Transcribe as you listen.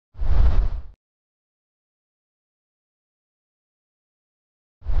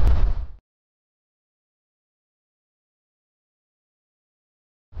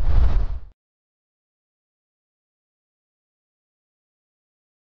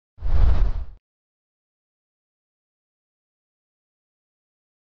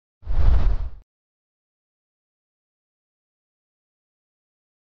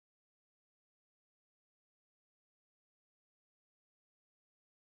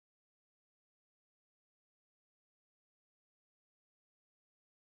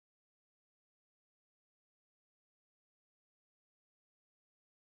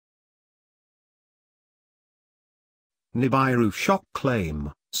Nibiru shock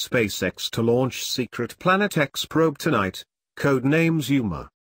claim, SpaceX to launch secret Planet X probe tonight, codename Zuma.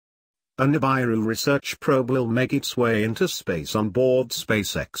 A Nibiru research probe will make its way into space on board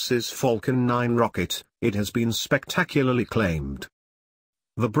SpaceX's Falcon 9 rocket, it has been spectacularly claimed.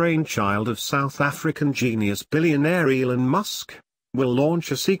 The brainchild of South African genius billionaire Elon Musk, will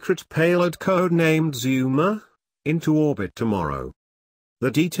launch a secret payload codenamed Zuma, into orbit tomorrow.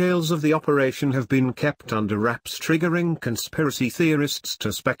 The details of the operation have been kept under wraps, triggering conspiracy theorists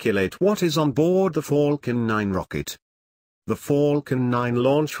to speculate what is on board the Falcon 9 rocket. The Falcon 9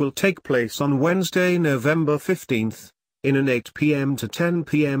 launch will take place on Wednesday, November 15, in an 8 p.m. to 10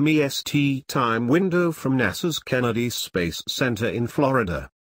 p.m. EST time window from NASA's Kennedy Space Center in Florida.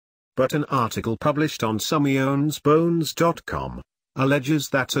 But an article published on SomeOwnsBones.com alleges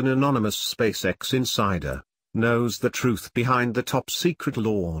that an anonymous SpaceX insider knows the truth behind the top-secret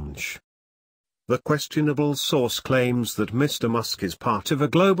launch. The questionable source claims that Mr. Musk is part of a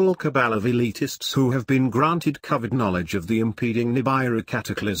global cabal of elitists who have been granted covered knowledge of the impending Nibiru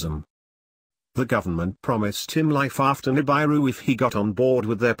cataclysm. The government promised him life after Nibiru if he got on board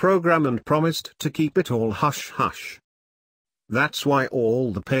with their program and promised to keep it all hush-hush. That's why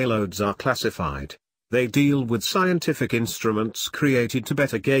all the payloads are classified. They deal with scientific instruments created to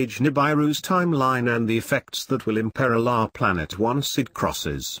better gauge Nibiru's timeline and the effects that will imperil our planet once it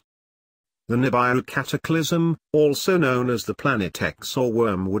crosses. The Nibiru cataclysm, also known as the Planet X or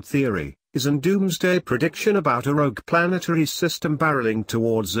wormwood theory, is a doomsday prediction about a rogue planetary system barreling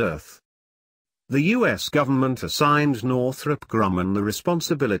towards Earth. The U.S. government assigned Northrop Grumman the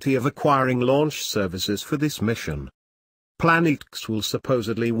responsibility of acquiring launch services for this mission. Planet X will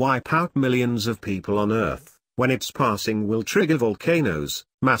supposedly wipe out millions of people on Earth, when its passing will trigger volcanoes,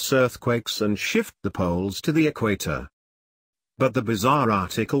 mass earthquakes and shift the poles to the equator. But the bizarre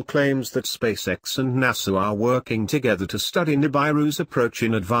article claims that SpaceX and NASA are working together to study Nibiru's approach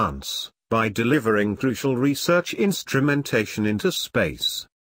in advance, by delivering crucial research instrumentation into space.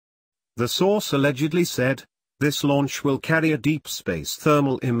 The source allegedly said, this launch will carry a deep space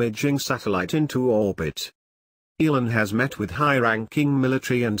thermal imaging satellite into orbit. Elon has met with high-ranking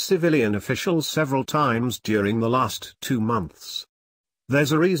military and civilian officials several times during the last 2 months.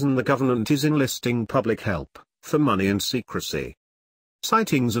 There's a reason the government is enlisting public help, for money and secrecy.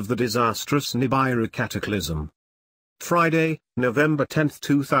 Sightings of the disastrous Nibiru cataclysm. Friday, November 10,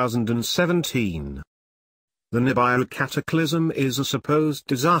 2017. The Nibiru cataclysm is a supposed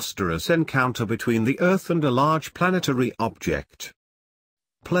disastrous encounter between the Earth and a large planetary object.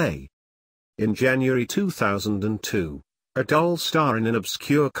 Play. In January 2002, a dull star in an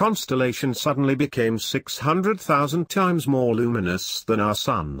obscure constellation suddenly became 600,000 times more luminous than our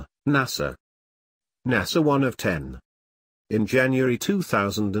Sun, NASA. NASA 1 of 10. In January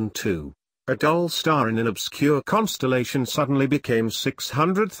 2002, a dull star in an obscure constellation suddenly became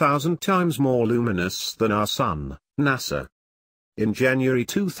 600,000 times more luminous than our Sun, NASA. In January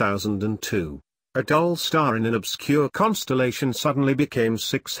 2002, a dull star in an obscure constellation suddenly became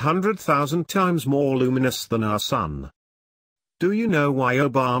 600,000 times more luminous than our Sun. Do you know why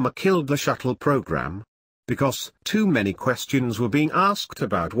Obama killed the shuttle program? Because too many questions were being asked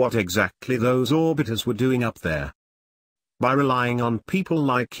about what exactly those orbiters were doing up there. By relying on people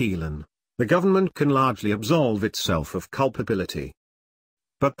like Elon, the government can largely absolve itself of culpability.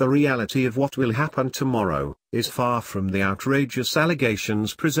 But the reality of what will happen tomorrow is far from the outrageous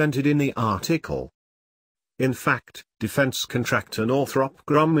allegations presented in the article. In fact, defense contractor Northrop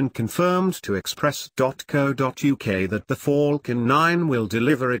Grumman confirmed to Express.co.uk that the Falcon 9 will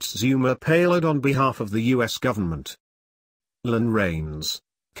deliver its Zuma payload on behalf of the US government. Len Raines,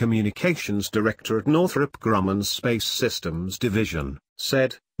 communications director at Northrop Grumman's Space Systems Division,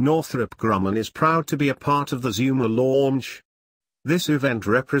 said, Northrop Grumman is proud to be a part of the Zuma launch. This event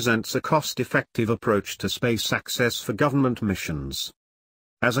represents a cost-effective approach to space access for government missions.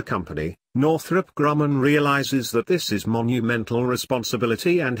 As a company, Northrop Grumman realizes that this is monumental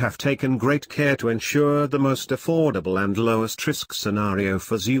responsibility and have taken great care to ensure the most affordable and lowest risk scenario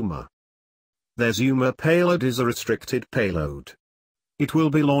for Zuma. Their Zuma payload is a restricted payload. It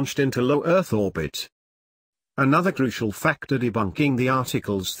will be launched into low Earth orbit. Another crucial factor debunking the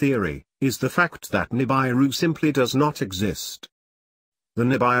article's theory is the fact that Nibiru simply does not exist. The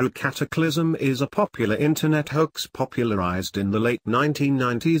Nibiru cataclysm is a popular internet hoax popularized in the late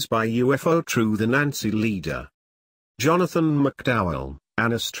 1990s by U.F.O. Truth Nancy leader. Jonathan McDowell,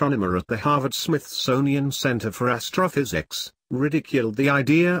 an astronomer at the Harvard-Smithsonian Center for Astrophysics, ridiculed the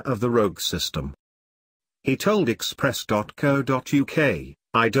idea of the rogue system. He told Express.co.uk,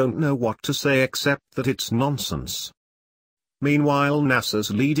 I don't know what to say except that it's nonsense. Meanwhile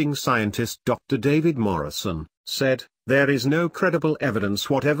NASA's leading scientist Dr. David Morrison, said, There is no credible evidence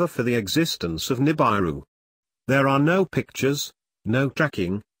whatever for the existence of Nibiru. There are no pictures, no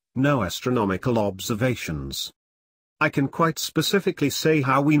tracking, no astronomical observations. I can quite specifically say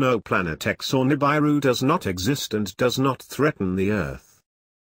how we know Planet X or Nibiru does not exist and does not threaten the Earth.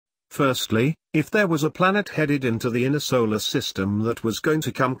 Firstly, if there was a planet headed into the inner solar system that was going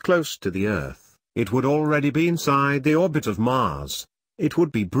to come close to the Earth, it would already be inside the orbit of Mars. It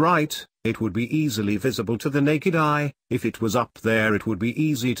would be bright, it would be easily visible to the naked eye. If it was up there it would be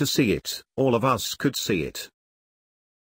easy to see it, all of us could see it.